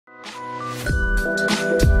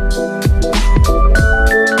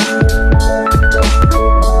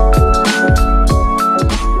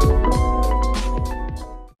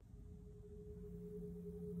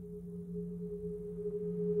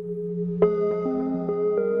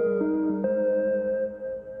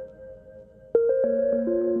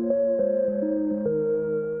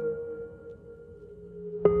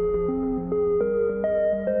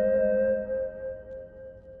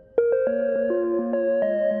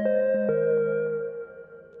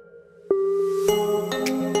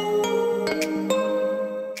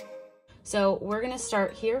So we're gonna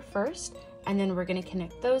start here first, and then we're gonna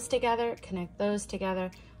connect those together,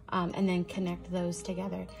 and then connect those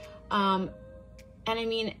together. And I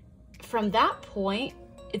mean, from that point,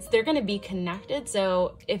 they're gonna be connected.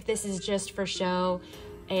 So if this is just for show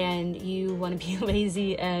and you wanna be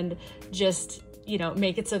lazy and just, you know,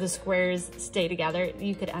 make it so the squares stay together,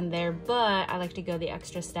 you could end there, but I like to go the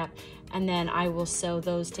extra step, and then I will sew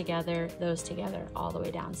those together all the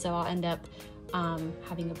way down. So I'll end up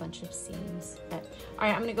having a bunch of seams. But, all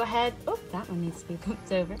right, I'm gonna go ahead, oh, that one needs to be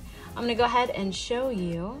flipped over. I'm gonna go ahead and show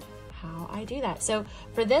you how I do that. So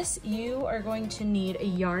for this, you are going to need a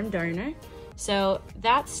yarn darner. So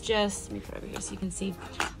that's just, let me put it over here so you can see.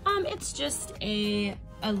 It's just a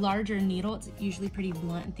larger needle. It's usually pretty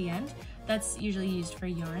blunt at the end. That's usually used for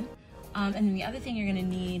yarn. And then the other thing you're gonna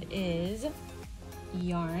need is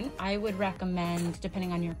yarn. I would recommend,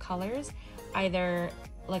 depending on your colors, either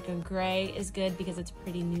like a gray is good because it's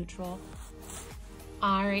pretty neutral.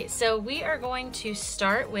 All right, so we are going to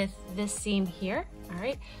start with this seam here. All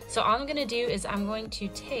right, so all I'm gonna do is I'm going to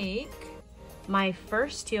take my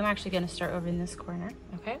first two. I'm actually gonna start over in this corner,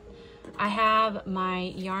 okay? I have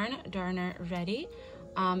my yarn darner ready.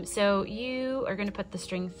 So you are gonna put the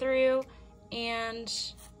string through, and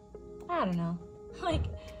I don't know, like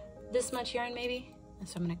this much yarn maybe.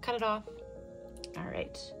 So I'm gonna cut it off. All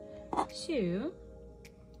right, so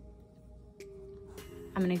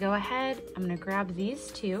I'm gonna go ahead, I'm gonna grab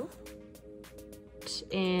these two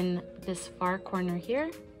in this far corner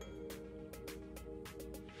here.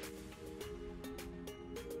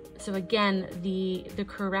 So again, the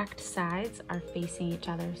correct sides are facing each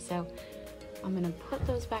other. So I'm gonna put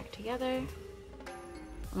those back together.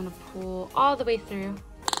 I'm gonna pull all the way through,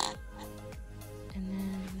 and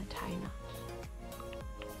then I'm gonna tie a knot.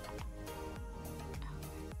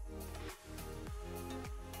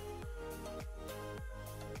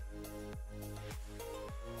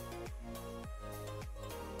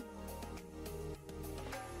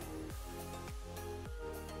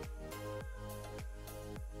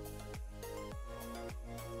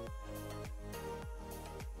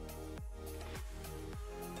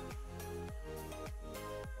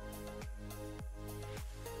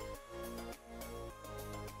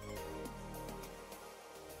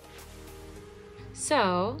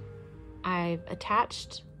 So I've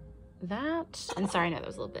attached that, and sorry, I know that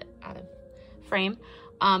was a little bit out of frame,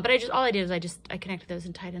 but all I did is I connected those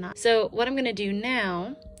and tied a knot. So what I'm gonna do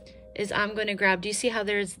now is I'm gonna grab, do you see how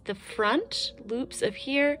there's the front loops of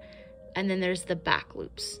here, and then there's the back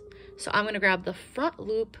loops? So I'm gonna grab the front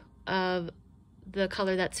loop of the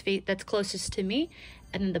color that's closest to me,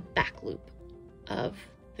 and then the back loop of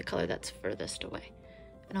the color that's furthest away.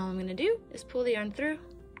 And all I'm gonna do is pull the yarn through,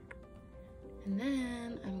 and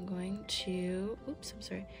then I'm going to, oops, I'm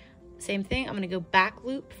sorry. Same thing, I'm gonna go back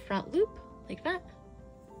loop, front loop, like that.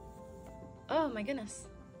 Oh my goodness.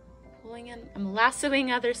 Pulling in, I'm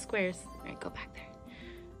lassoing other squares. All right, go back there.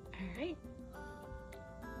 All right.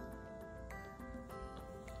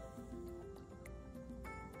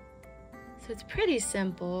 So it's pretty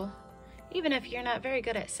simple, even if you're not very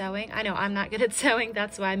good at sewing. I know I'm not good at sewing,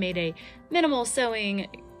 that's why I made a minimal sewing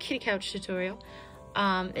kitty couch tutorial.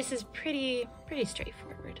 This is pretty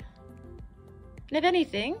straightforward. And if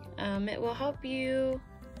anything, it will help you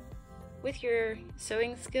with your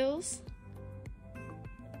sewing skills,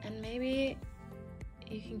 and maybe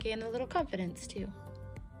you can gain a little confidence too.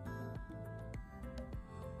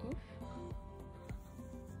 Oof.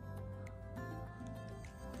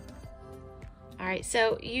 All right,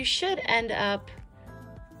 so you should end up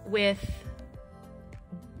with,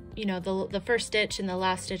 you know, the first stitch and the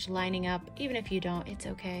last stitch lining up. Even if you don't, it's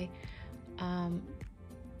okay.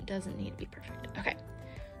 It doesn't need to be perfect. Okay,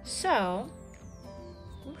 so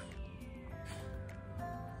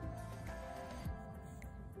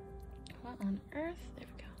what on earth? There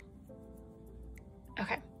we go.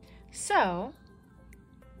 Okay, so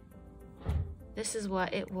this is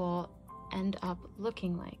what it will end up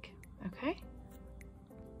looking like. Okay.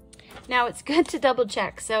 Now it's good to double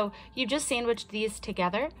check. So you just sandwiched these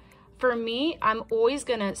together. For me, I'm always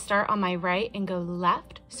gonna start on my right and go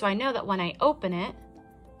left. So I know that when I open it,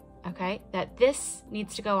 okay, that this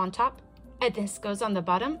needs to go on top and this goes on the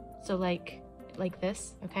bottom. So like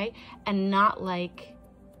this, okay? And not like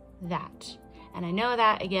that. And I know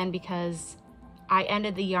that again because I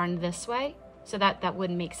ended the yarn this way. So that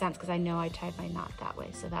wouldn't make sense because I know I tied my knot that way.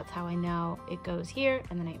 So that's how I know it goes here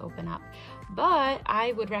and then I open up. But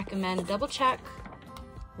I would recommend double check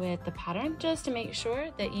with the pattern just to make sure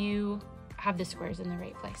that you have the squares in the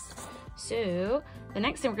right place. So the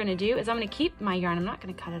next thing we're gonna do is I'm gonna keep my yarn, I'm not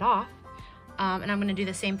gonna cut it off. And I'm gonna do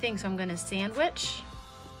the same thing. So I'm gonna sandwich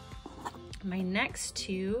my next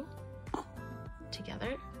two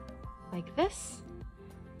together like this.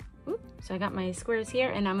 Oop, so I got my squares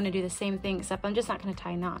here, and I'm gonna do the same thing, except I'm just not gonna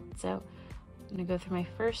tie a knot. So I'm gonna go through my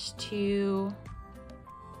first two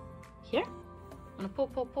here. I'm gonna pull,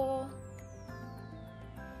 pull, pull.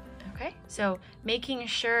 Okay, so making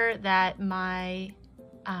sure that my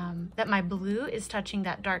blue is touching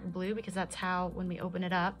that dark blue, because that's how, when we open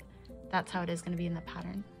it up, that's how it is gonna be in the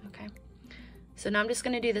pattern, okay? So now I'm just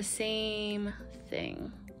gonna do the same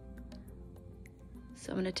thing.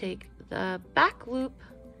 So I'm gonna take the back loop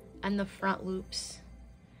and the front loops.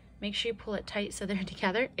 Make sure you pull it tight so they're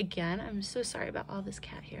together. Again, I'm so sorry about all this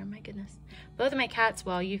cat hair, my goodness. Both of my cats,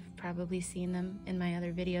 well, you've probably seen them in my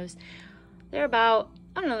other videos. They're about,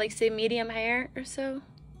 I don't know, like say medium hair or so.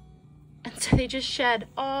 And so they just shed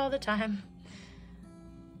all the time.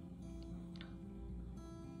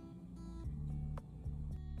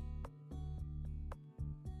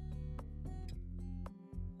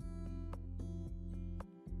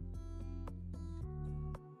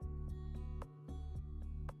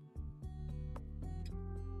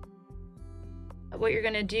 What you're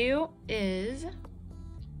gonna do is,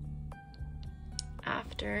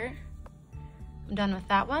 after I'm done with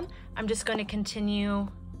that one, I'm just gonna continue,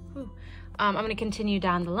 I'm gonna continue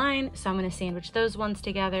down the line. So I'm gonna sandwich those ones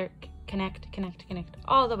together, connect, connect, connect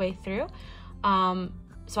all the way through.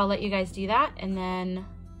 So I'll let you guys do that, and then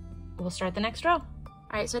we'll start the next row. All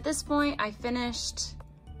right, so at this point I finished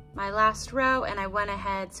my last row, and I went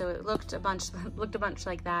ahead, so it looked a bunch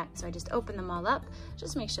like that. So I just opened them all up,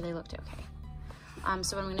 just to make sure they looked okay.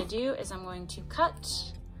 So what I'm gonna do is I'm going to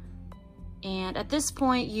cut, and at this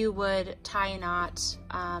point you would tie a knot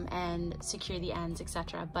and secure the ends,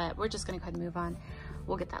 etc. But we're just gonna go ahead and move on.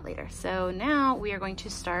 We'll get that later. So now we are going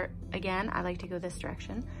to start, again, I like to go this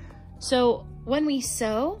direction. So when we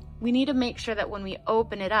sew, we need to make sure that when we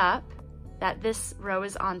open it up, that this row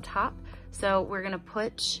is on top. So we're gonna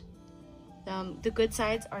put, the good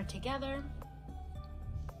sides are together.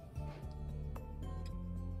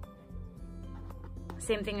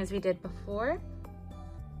 Same thing as we did before.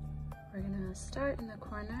 We're gonna start in the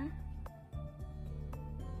corner,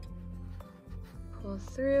 pull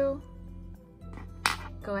through,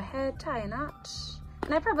 go ahead, tie a knot.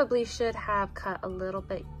 And I probably should have cut a little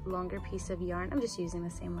bit longer piece of yarn. I'm just using the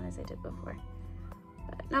same one as I did before.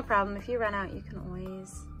 But no problem, if you run out, you can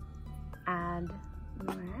always add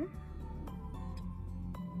more.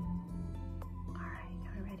 All right,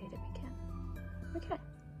 are we ready to begin? Okay.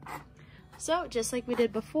 So just like we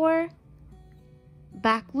did before,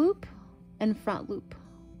 back loop and front loop.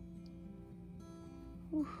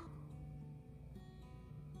 Ooh.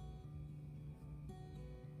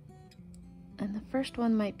 And the first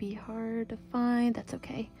one might be hard to find. That's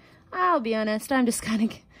okay. I'll be honest, I'm just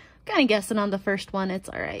kind of guessing on the first one. It's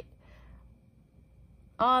all right.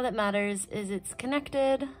 All that matters is it's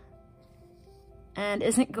connected and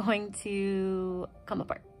isn't going to come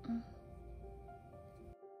apart.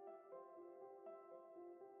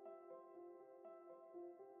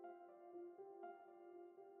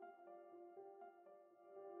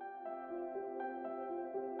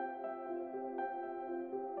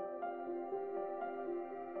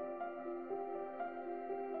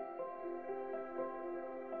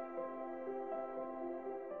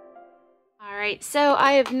 Alright, so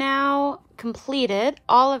I have now completed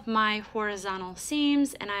all of my horizontal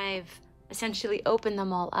seams, and I've essentially opened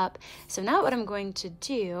them all up. So now what I'm going to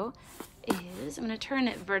do is I'm going to turn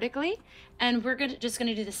it vertically, and we're just going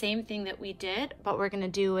to do the same thing that we did, but we're going to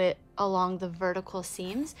do it along the vertical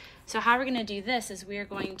seams. So how we're going to do this is we are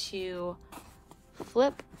going to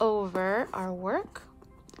flip over our work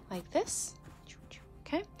like this.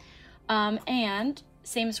 Okay, and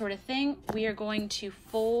same sort of thing, we are going to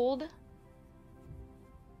fold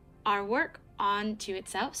our work onto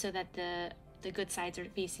itself so that the good sides are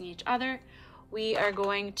facing each other. We are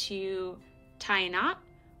going to tie a knot.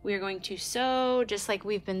 We are going to sew just like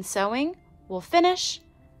we've been sewing. We'll finish.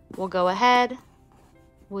 We'll go ahead.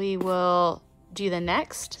 We will do the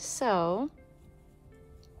next sew.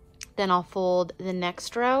 Then I'll fold the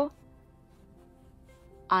next row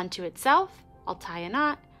onto itself. I'll tie a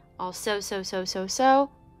knot. I'll sew, sew, sew, sew,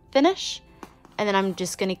 sew, finish. And then I'm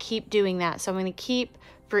just gonna keep doing that. So I'm gonna keep,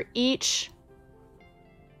 for each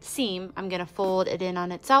seam, I'm gonna fold it in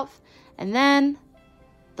on itself. And then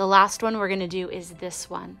the last one we're gonna do is this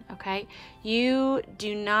one, okay? You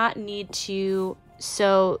do not need to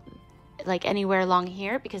sew like anywhere along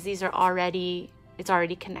here because these are already, it's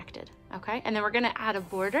already connected, okay? And then we're gonna add a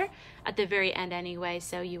border at the very end anyway,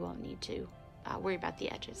 so you won't need to worry about the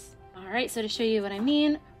edges. All right, so to show you what I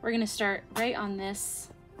mean, we're gonna start right on this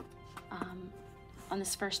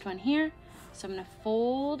first one here. So I'm gonna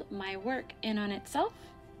fold my work in on itself.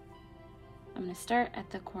 I'm gonna start at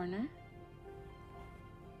the corner,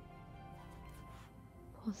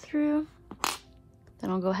 pull through,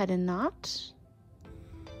 then I'll go ahead and knot.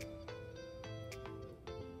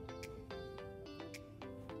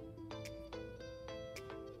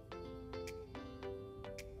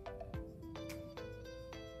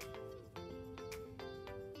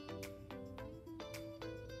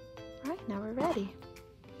 All right, now we're ready.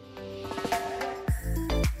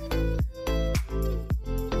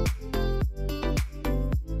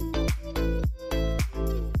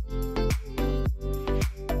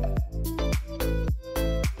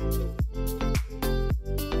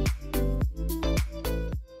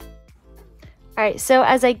 All right, so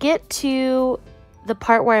as I get to the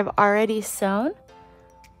part where I've already sewn,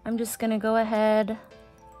 I'm just gonna go ahead,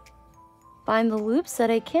 find the loops that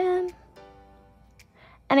I can.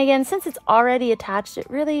 And again, since it's already attached,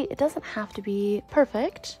 it doesn't have to be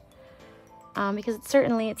perfect, because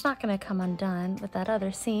it's not gonna come undone with that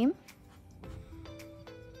other seam.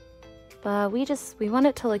 But we want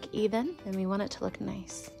it to look even, and we want it to look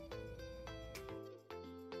nice.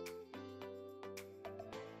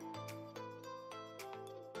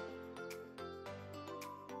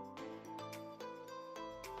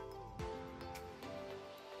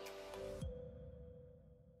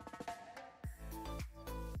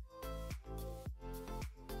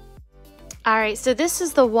 All right, so this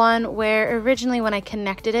is the one where originally when I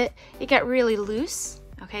connected it, it got really loose.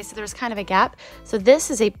 Okay, so there was kind of a gap. So this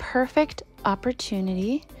is a perfect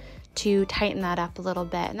opportunity to tighten that up a little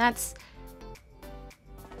bit. And that's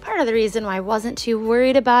part of the reason why I wasn't too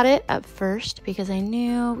worried about it at first, because I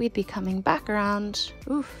knew we'd be coming back around.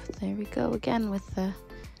 Oof, there we go again with the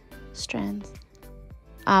strands.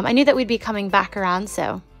 I knew that we'd be coming back around,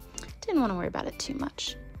 so didn't want to worry about it too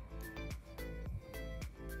much.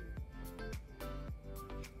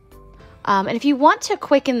 And if you want to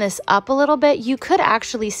quicken this up a little bit, you could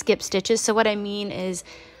actually skip stitches. So what I mean is,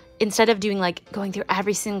 instead of doing going through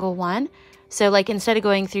every single one, so instead of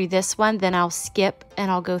going through this one, then I'll skip and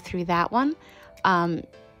I'll go through that one.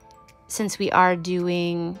 Since we are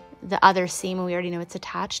doing the other seam and we already know it's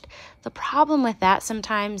attached. The problem with that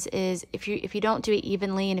sometimes is if you don't do it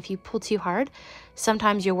evenly and if you pull too hard,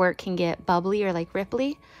 sometimes your work can get bubbly or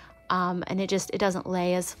ripply. And it doesn't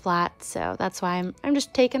lay as flat, so that's why I'm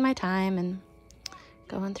just taking my time and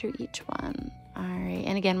going through each one. All right,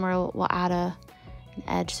 and again, we'll add an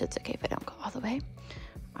edge, so it's okay if I don't go all the way.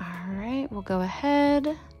 All right, we'll go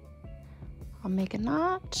ahead. I'll make a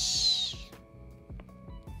knot.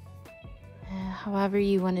 However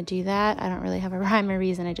you want to do that. I don't really have a rhyme or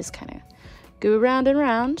reason. I just kind of go round and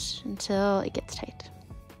round until it gets tight.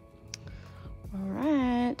 All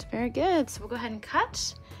right, very good. So we'll go ahead and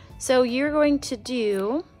cut. So you're going to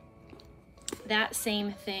do that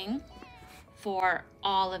same thing for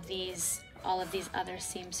all of these other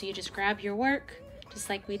seams. So you just grab your work, just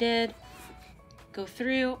like we did, go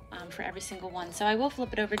through for every single one. So I will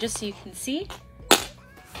flip it over just so you can see.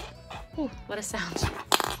 Ooh, what a sound.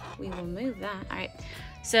 We will move that. All right,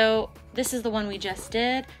 so this is the one we just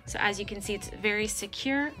did. So as you can see, it's very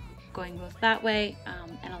secure, going both that way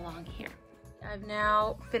and along here. I've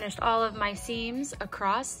now finished all of my seams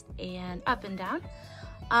across and up and down.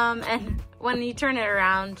 And when you turn it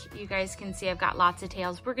around, you guys can see I've got lots of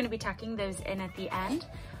tails. We're gonna be tucking those in at the end,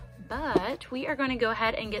 but we are gonna go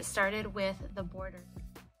ahead and get started with the border.